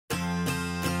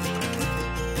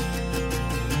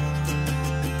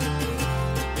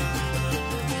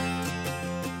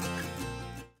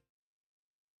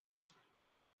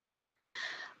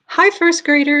Hi, first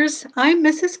graders. I'm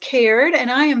Mrs. Caird, and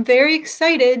I am very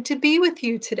excited to be with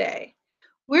you today.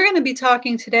 We're going to be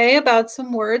talking today about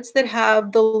some words that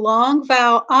have the long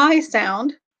vowel I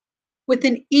sound with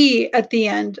an E at the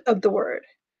end of the word.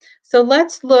 So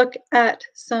let's look at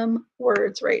some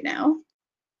words right now.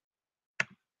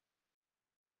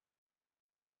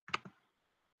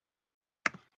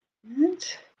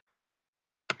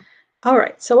 All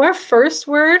right, so our first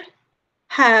word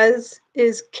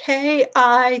is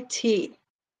K-I-T.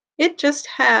 It just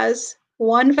has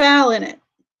one vowel in it.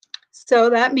 So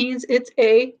that means it's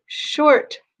a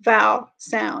short vowel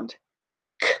sound.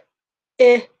 K,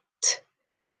 it,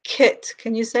 kit.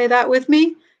 Can you say that with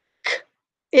me? K,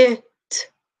 it,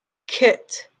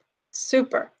 kit.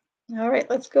 Super. All right,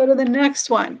 let's go to the next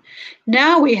one.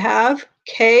 Now we have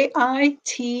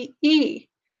K-I-T-E.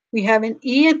 We have an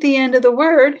E at the end of the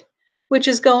word, which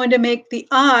is going to make the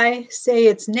I say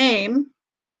its name.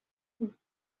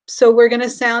 So we're going to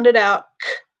sound it out.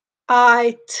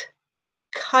 K-I-T,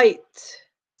 kite.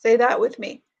 Say that with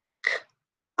me.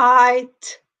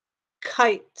 K-I-T,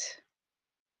 kite.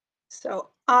 So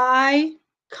I,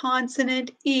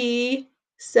 consonant E,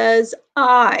 says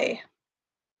I.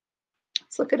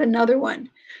 Let's look at another one.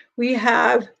 We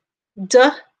have D,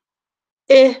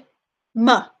 I,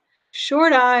 M.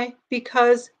 Short I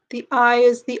because the I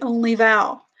is the only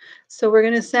vowel. So we're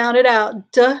going to sound it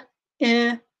out. D,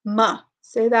 I, M.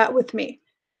 Say that with me.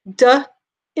 D, I,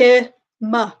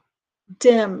 M.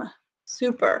 Dim.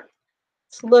 Super.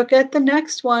 Let's look at the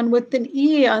next one with an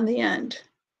E on the end.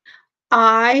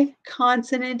 I,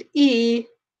 consonant E,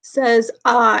 says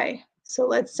I. So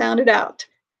let's sound it out.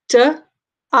 D,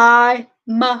 I,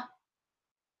 M,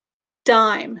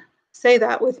 dime. Say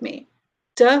that with me.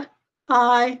 D,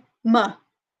 I, M,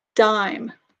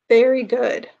 dime. Very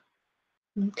good.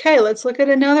 Okay, let's look at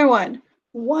another one.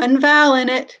 One vowel in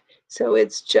it, so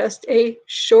it's just a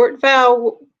short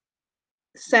vowel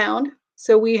sound.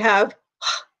 So we have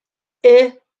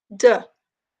I, D,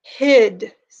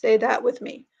 hid. Say that with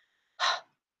me.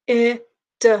 I,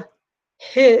 D,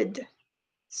 hid.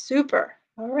 Super.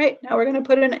 All right, now we're going to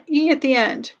put an E at the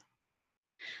end.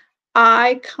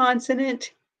 I,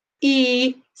 consonant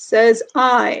E, says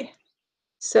I.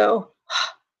 So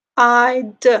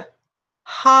I-d,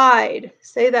 hide.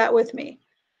 Say that with me.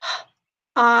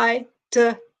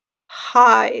 I-d,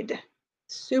 hide.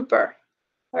 Super.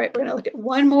 All right, we're going to look at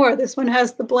one more. This one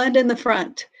has the blend in the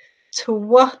front.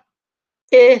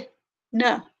 Tw-in,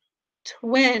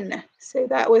 twin. Say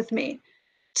that with me.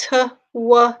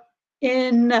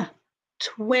 Tw-in,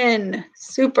 twin.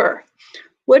 Super.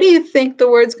 What do you think the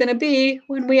word's going to be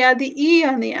when we add the E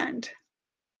on the end?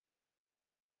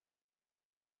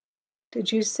 Did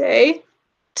you say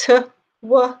twine,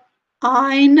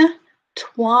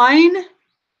 twine?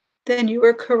 Then you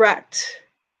were correct.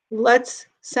 Let's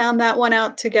sound that one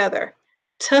out together.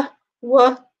 Twine,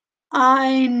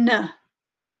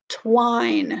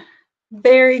 twine.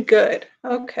 Very good.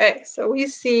 Okay, so we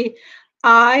see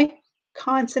I,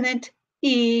 consonant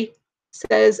E,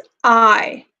 says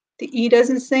I. The E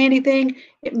doesn't say anything.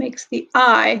 It makes the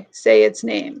I say its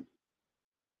name.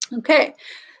 Okay,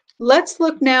 let's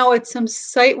look now at some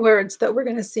sight words that we're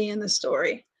going to see in the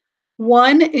story.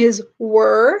 One is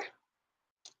were,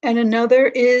 and another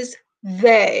is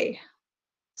they.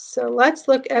 So let's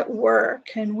look at were.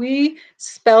 Can we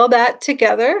spell that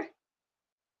together?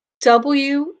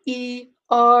 W-E-R-E,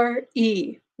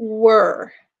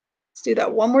 were. Let's do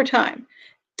that one more time.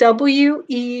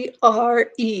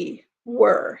 W-E-R-E,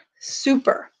 were.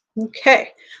 Super.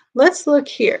 Okay, let's look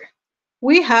here.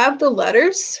 We have the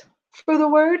letters for the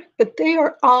word, but they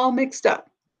are all mixed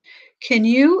up. Can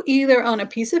you either on a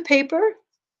piece of paper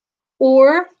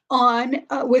or on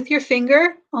with your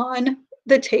finger on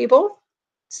the table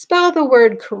spell the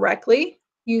word correctly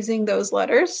using those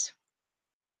letters?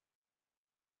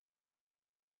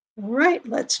 All right,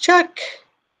 let's check.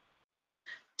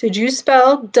 Did you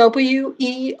spell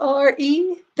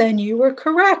W-E-R-E? Then you were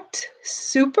correct.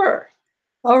 Super.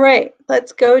 All right,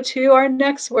 let's go to our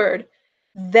next word.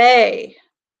 They.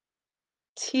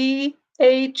 T-H-E-Y.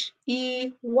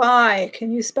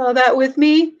 Can you spell that with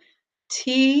me?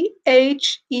 T-H-E-Y.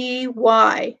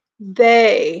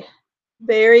 They.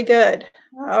 Very good.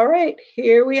 All right,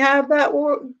 here we have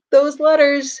those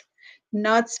letters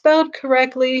not spelled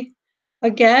correctly.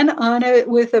 Again,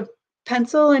 with a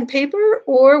pencil and paper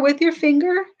or with your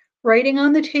finger, writing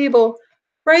on the table,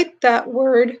 write that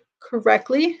word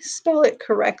correctly, spell it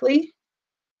correctly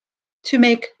to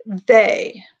make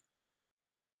they.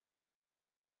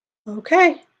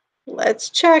 Okay,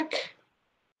 let's check.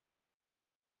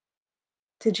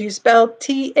 Did you spell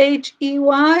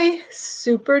T-H-E-Y?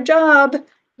 Super job.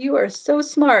 You are so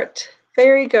smart.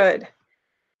 Very good.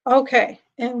 Okay,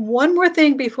 and one more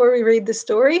thing before we read the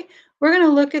story. We're going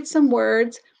to look at some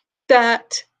words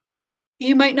that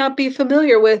you might not be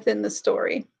familiar with in the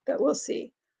story that we'll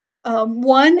see.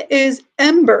 One is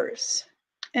embers,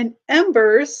 and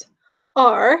embers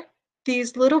are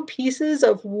these little pieces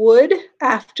of wood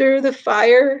after the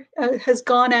fire has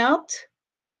gone out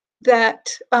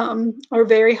that are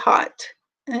very hot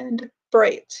and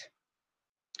bright.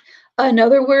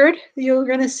 Another word you're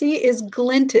going to see is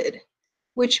glinted,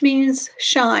 which means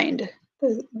shined.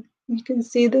 You can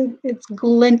see that it's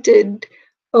glinted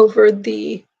over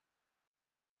the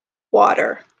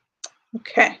water.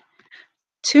 Okay,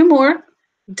 two more.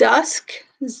 Dusk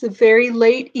is the very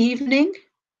late evening.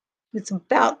 It's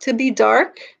about to be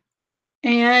dark.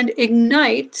 And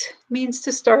ignite means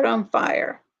to start on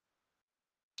fire.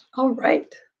 All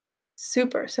right,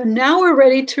 super. So now we're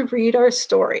ready to read our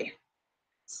story.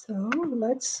 So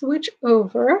let's switch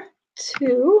over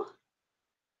to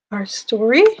our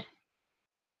story.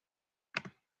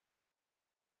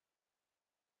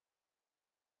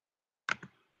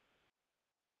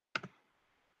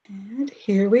 And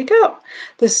here we go.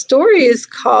 The story is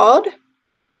called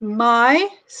My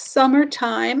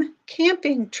Summertime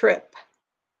Camping Trip.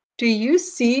 Do you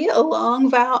see a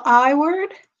long vowel I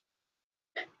word?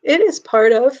 It is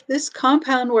part of this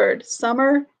compound word,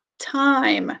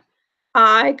 summertime.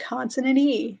 I, consonant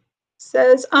E,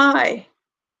 says I.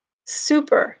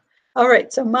 Super. All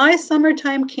right, so My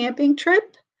Summertime Camping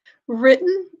Trip,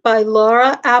 written by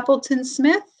Laura Appleton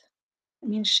Smith. I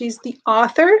mean, she's the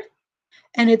author,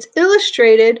 and it's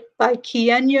illustrated by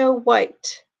Kienyo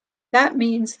White. That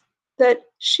means that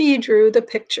she drew the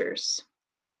pictures.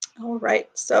 All right,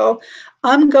 so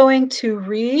I'm going to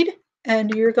read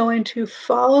and you're going to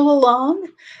follow along.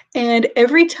 And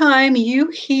every time you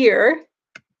hear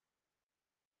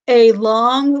a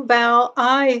long vowel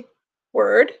I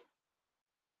word,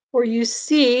 or you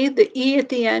see the E at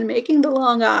the end making the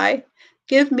long I,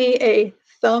 give me a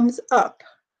thumbs up.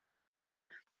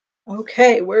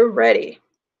 Okay, we're ready.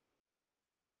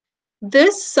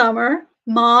 This summer,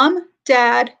 Mom,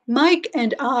 Dad, Mike,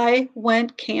 and I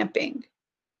went camping.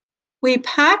 We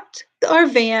packed our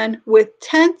van with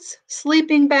tents,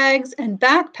 sleeping bags, and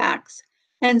backpacks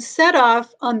and set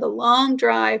off on the long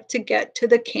drive to get to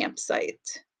the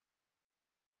campsite.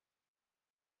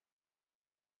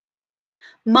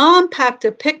 Mom packed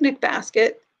a picnic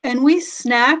basket and we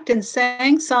snacked and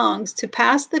sang songs to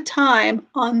pass the time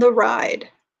on the ride.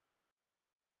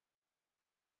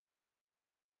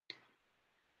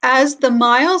 As the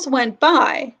miles went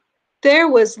by, there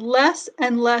was less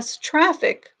and less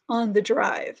traffic on the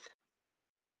drive.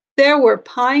 There were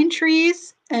pine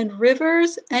trees and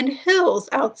rivers and hills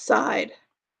outside.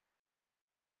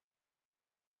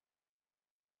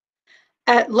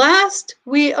 At last,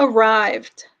 we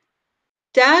arrived.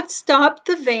 Dad stopped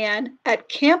the van at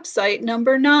campsite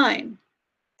number 9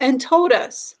 and told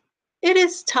us it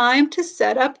is time to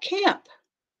set up camp.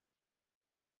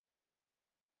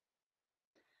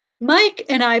 Mike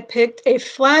and I picked a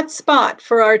flat spot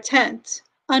for our tent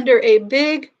under a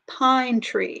big pine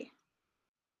tree.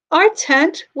 Our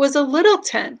tent was a little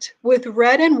tent with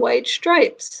red and white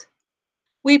stripes.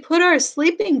 We put our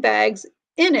sleeping bags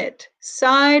in it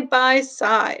side by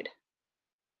side.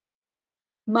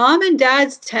 Mom and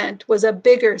Dad's tent was a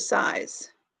bigger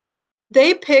size.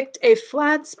 They picked a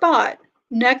flat spot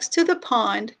next to the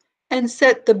pond and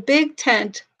set the big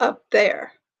tent up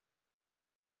there.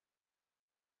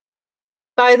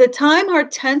 By the time our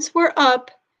tents were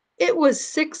up, it was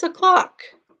 6 o'clock.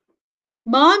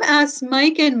 Mom asked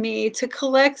Mike and me to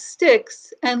collect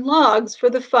sticks and logs for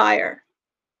the fire.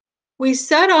 We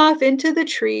set off into the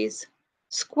trees.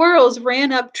 Squirrels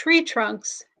ran up tree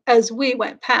trunks as we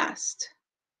went past.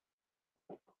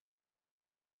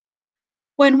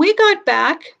 When we got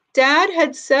back, Dad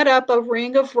had set up a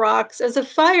ring of rocks as a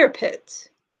fire pit.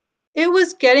 It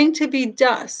was getting to be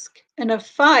dusk, and a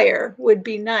fire would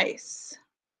be nice.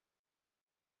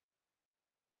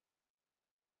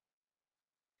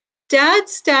 Dad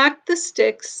stacked the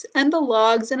sticks and the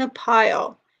logs in a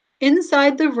pile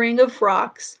inside the ring of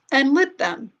rocks and lit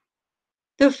them.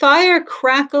 The fire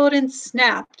crackled and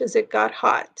snapped as it got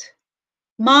hot.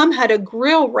 Mom had a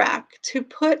grill rack to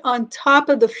put on top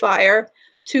of the fire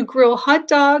to grill hot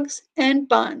dogs and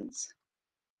buns.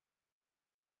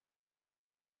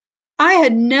 I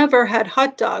had never had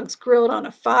hot dogs grilled on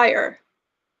a fire.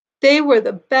 They were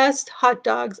the best hot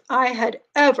dogs I had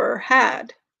ever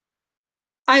had.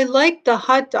 I liked the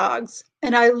hot dogs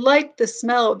and I liked the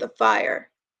smell of the fire.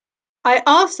 I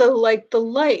also liked the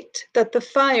light that the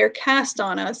fire cast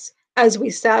on us as we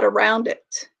sat around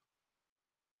it.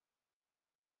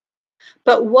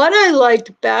 But what I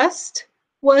liked best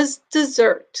was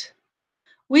dessert.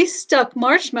 We stuck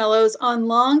marshmallows on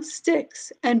long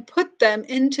sticks and put them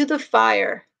into the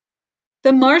fire.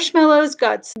 The marshmallows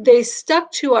they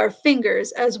stuck to our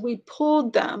fingers as we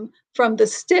pulled them from the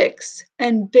sticks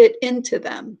and bit into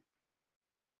them.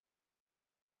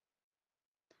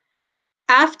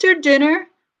 After dinner,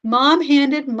 Mom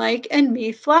handed Mike and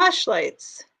me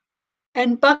flashlights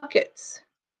and buckets.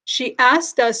 She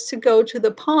asked us to go to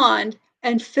the pond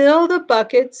and fill the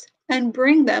buckets and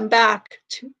bring them back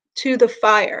to the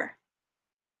fire.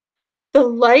 The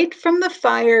light from the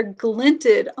fire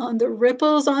glinted on the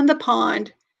ripples on the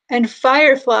pond, and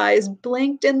fireflies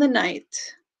blinked in the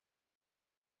night.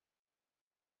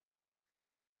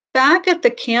 Back at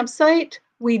the campsite,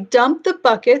 we dumped the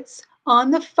buckets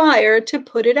on the fire to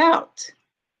put it out.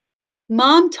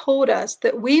 Mom told us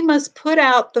that we must put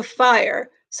out the fire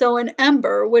so an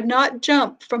ember would not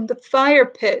jump from the fire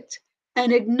pit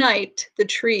and ignite the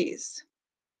trees.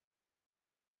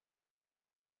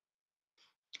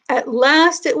 At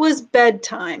last it was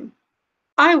bedtime.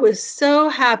 I was so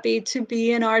happy to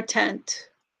be in our tent.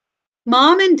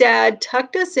 Mom and Dad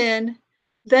tucked us in,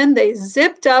 then they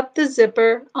zipped up the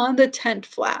zipper on the tent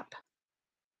flap.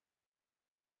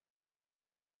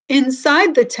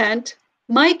 Inside the tent,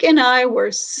 Mike and I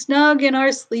were snug in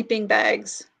our sleeping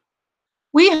bags.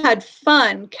 We had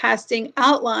fun casting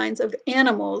outlines of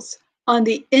animals on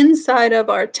the inside of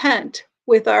our tent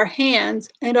with our hands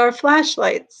and our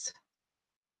flashlights.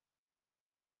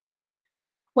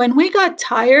 When we got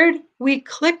tired, we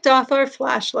clicked off our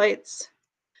flashlights.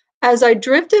 As I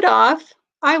drifted off,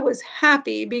 I was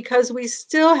happy because we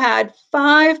still had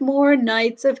 5 more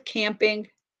nights of camping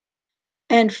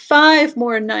and 5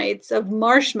 more nights of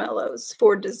marshmallows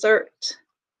for dessert.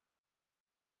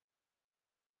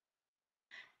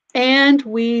 And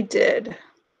we did.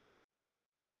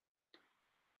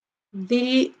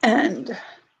 The end.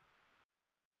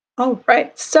 All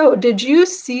right, so did you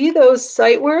see those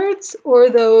sight words or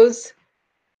those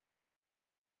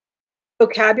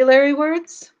vocabulary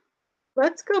words?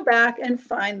 Let's go back and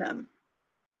find them.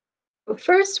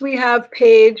 First, we have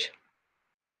page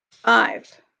 5.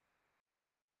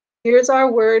 Here's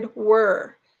our word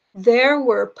were. There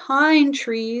were pine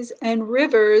trees and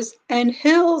rivers and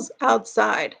hills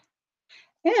outside.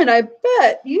 And I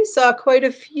bet you saw quite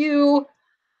a few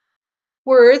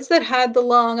words that had the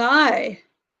long I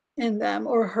in them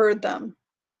or heard them.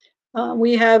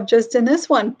 We have just in this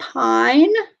one,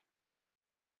 pine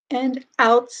and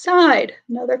outside,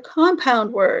 another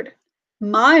compound word.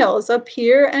 Miles up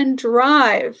here and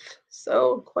drive.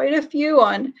 So quite a few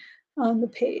on the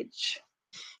page.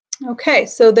 Okay,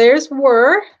 so there's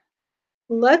were.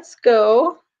 Let's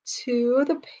go to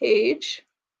the page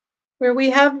where we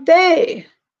have they.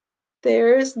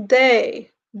 There's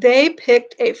they. They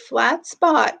picked a flat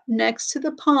spot next to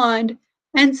the pond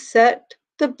and set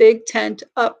the big tent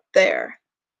up there.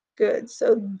 Good,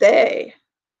 so they.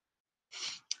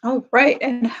 All right,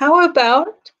 and how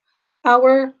about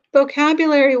our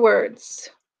vocabulary words?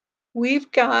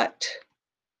 We've got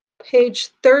page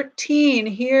 13.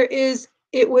 Here is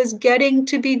it was getting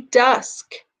to be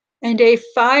dusk and a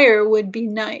fire would be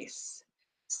nice.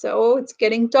 So it's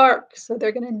getting dark, so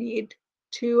they're going to need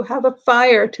to have a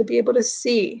fire to be able to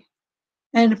see.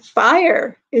 And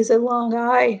fire is a long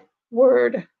I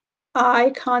word,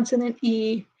 I consonant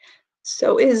E,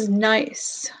 so is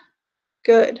nice.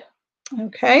 Good.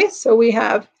 Okay, so we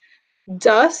have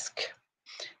dusk.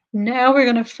 Now we're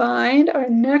going to find our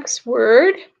next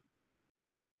word,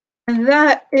 and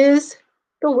that is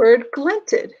the word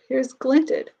glinted. Here's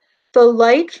glinted. The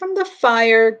light from the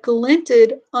fire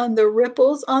glinted on the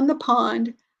ripples on the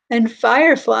pond, and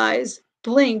fireflies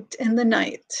blinked in the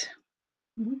night.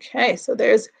 Okay, so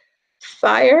there's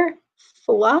fireflies.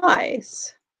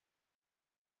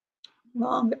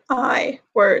 Long I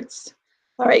words.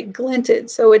 All right, glinted,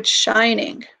 so it's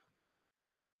shining.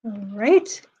 All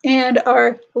right, and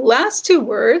our last 2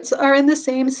 words are in the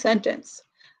same sentence.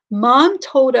 Mom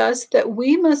told us that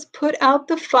we must put out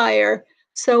the fire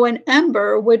so an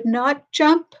ember would not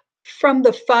jump from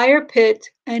the fire pit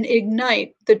and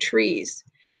ignite the trees.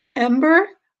 Ember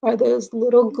are those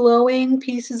little glowing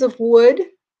pieces of wood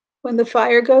when the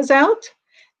fire goes out,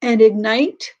 and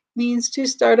ignite means to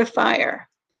start a fire.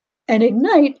 And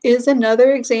ignite is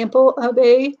another example of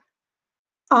a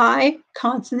I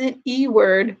consonant E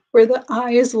word where the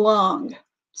I is long.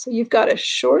 So you've got a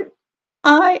short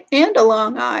I and a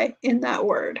long I in that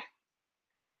word.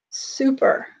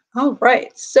 Super. All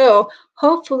right. So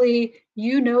hopefully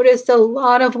you noticed a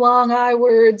lot of long I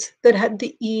words that had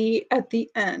the E at the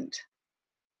end.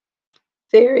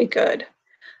 Very good.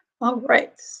 All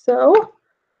right, so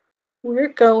we're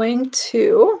going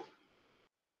to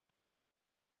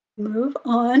move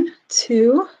on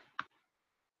to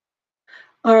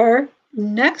our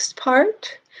next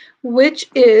part, which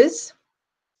is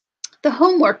the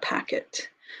homework packet.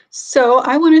 So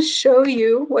I want to show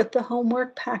you what the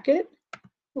homework packet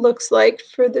looks like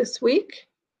for this week.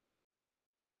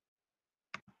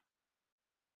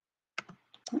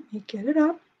 Let me get it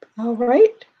up. All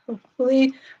right,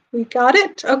 hopefully we got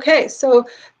it. Okay, so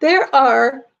there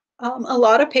are a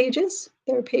lot of pages.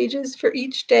 There are pages for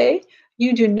each day.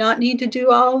 You do not need to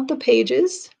do all of the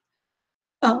pages.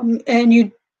 And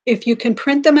if you can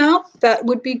print them out, that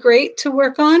would be great to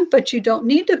work on, but you don't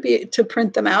need to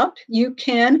print them out. You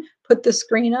can put the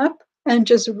screen up and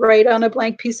just write on a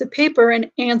blank piece of paper and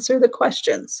answer the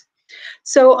questions.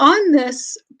 So on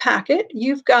this packet,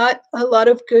 you've got a lot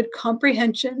of good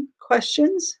comprehension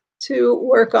questions to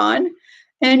work on,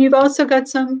 and you've also got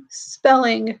some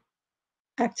spelling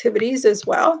activities as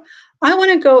well. I want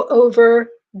to go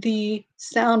over the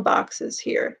sound boxes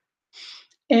here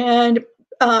and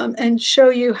show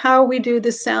you how we do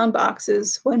the sound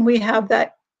boxes when we have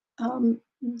that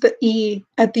the E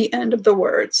at the end of the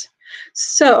words.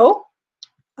 So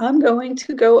I'm going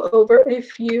to go over a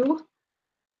few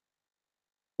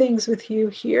things with you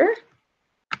here.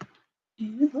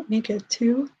 And let me get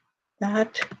to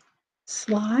that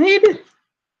slide.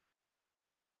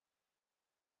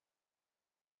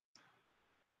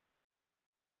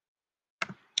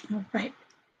 All right,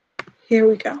 here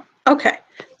we go. Okay,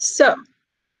 so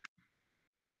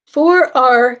for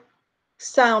our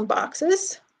sound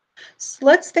boxes,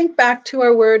 let's think back to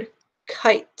our word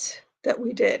kite that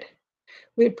we did.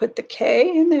 We'd put the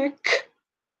K in there, K,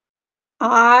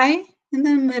 I in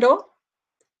the middle,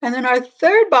 and then our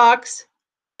third box,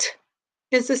 T,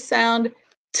 is the sound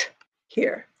T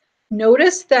here.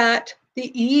 Notice that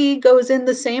the E goes in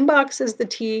the same box as the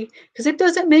T because it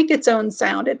doesn't make its own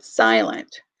sound, it's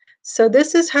silent. So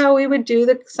this is how we would do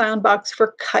the sound box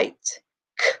for kite.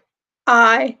 K,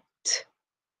 I, T,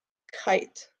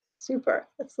 kite. Super.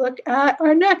 Let's look at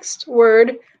our next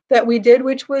word that we did,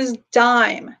 which was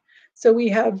dime. So we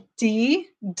have D,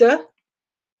 D,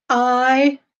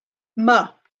 I, M.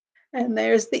 And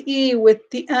there's the E with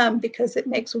the M because it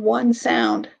makes one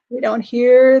sound. We don't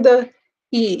hear the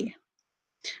E.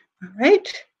 All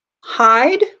right.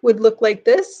 Hide would look like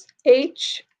this.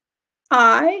 H,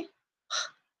 I,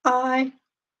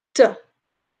 D.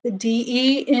 The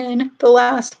DE in the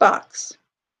last box.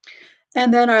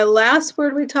 And then our last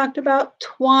word we talked about,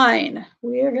 twine.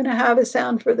 We are going to have a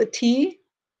sound for the T,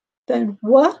 then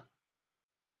W,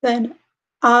 then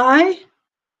I,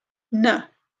 N.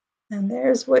 And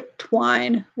there's what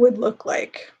twine would look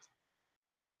like.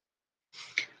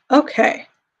 Okay.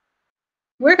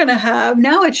 We're going to have,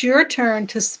 now it's your turn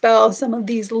to spell some of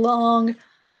these long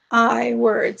I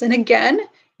words. And again,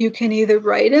 you can either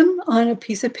write them on a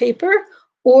piece of paper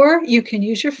or you can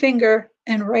use your finger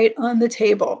and write on the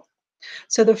table.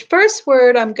 So the first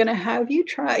word I'm going to have you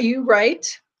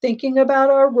write, thinking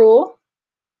about our rule.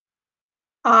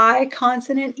 I,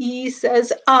 consonant E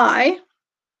says I.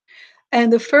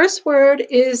 And the first word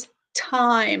is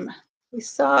time. We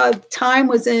saw time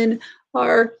was in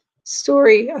our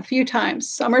story a few times.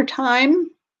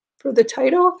 Summertime for the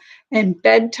title and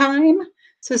bedtime.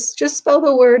 So just spell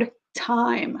the word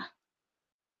time.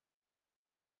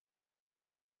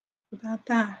 About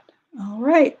that. All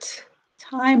right.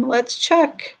 Time, let's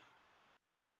check.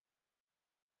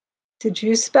 Did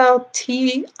you spell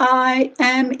T-I-M-E?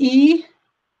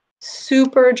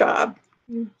 Super job.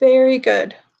 Very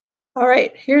good. All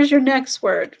right, here's your next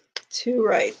word to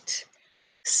write.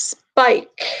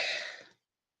 Spike.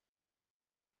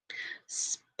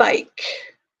 Spike.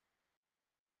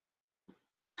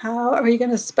 How are you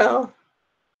going to spell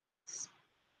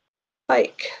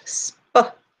spike? Spike.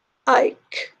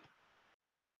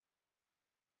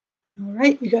 All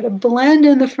right, you got a blend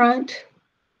in the front.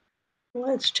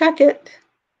 Let's check it.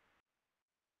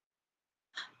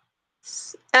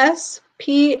 S-P-I-K-E.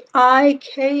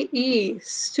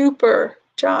 Super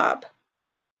job.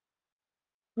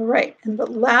 All right, and the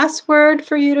last word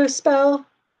for you to spell,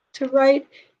 to write,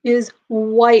 is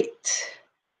white.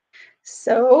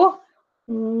 So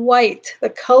white, the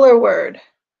color word,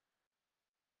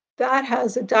 that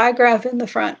has a digraph in the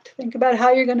front. Think about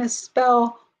how you're going to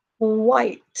spell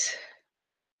white.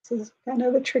 This is kind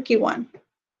of a tricky one.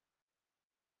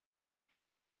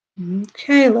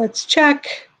 Okay, let's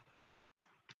check.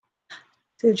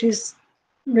 Did you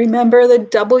remember the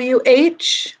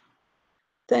WH?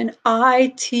 Then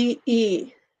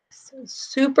ITE. So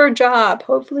super job.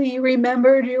 Hopefully you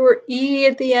remembered your E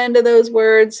at the end of those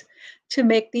words to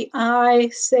make the I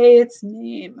say its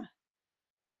name.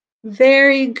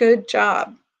 Very good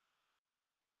job.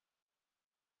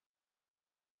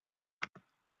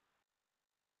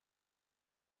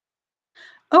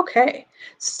 Okay,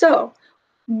 so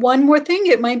one more thing,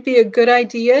 it might be a good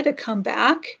idea to come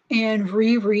back and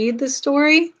reread the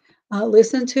story,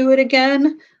 listen to it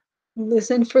again,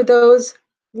 listen for those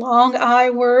long I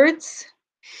words.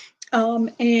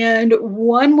 And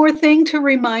one more thing to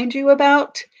remind you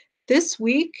about, this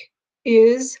week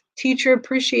is Teacher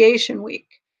Appreciation Week.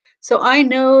 So I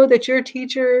know that your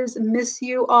teachers miss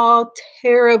you all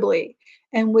terribly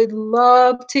and would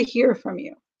love to hear from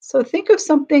you. So think of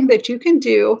something that you can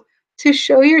do to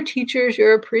show your teachers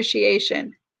your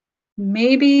appreciation.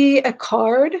 Maybe a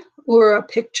card or a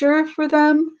picture for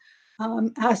them.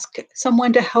 Ask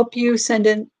someone to help you send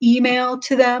an email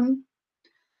to them.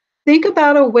 Think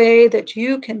about a way that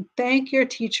you can thank your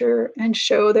teacher and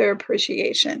show their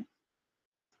appreciation.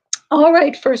 All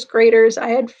right, first graders, I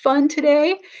had fun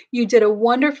today. You did a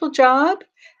wonderful job,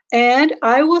 and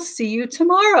I will see you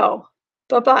tomorrow.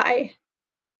 Bye-bye.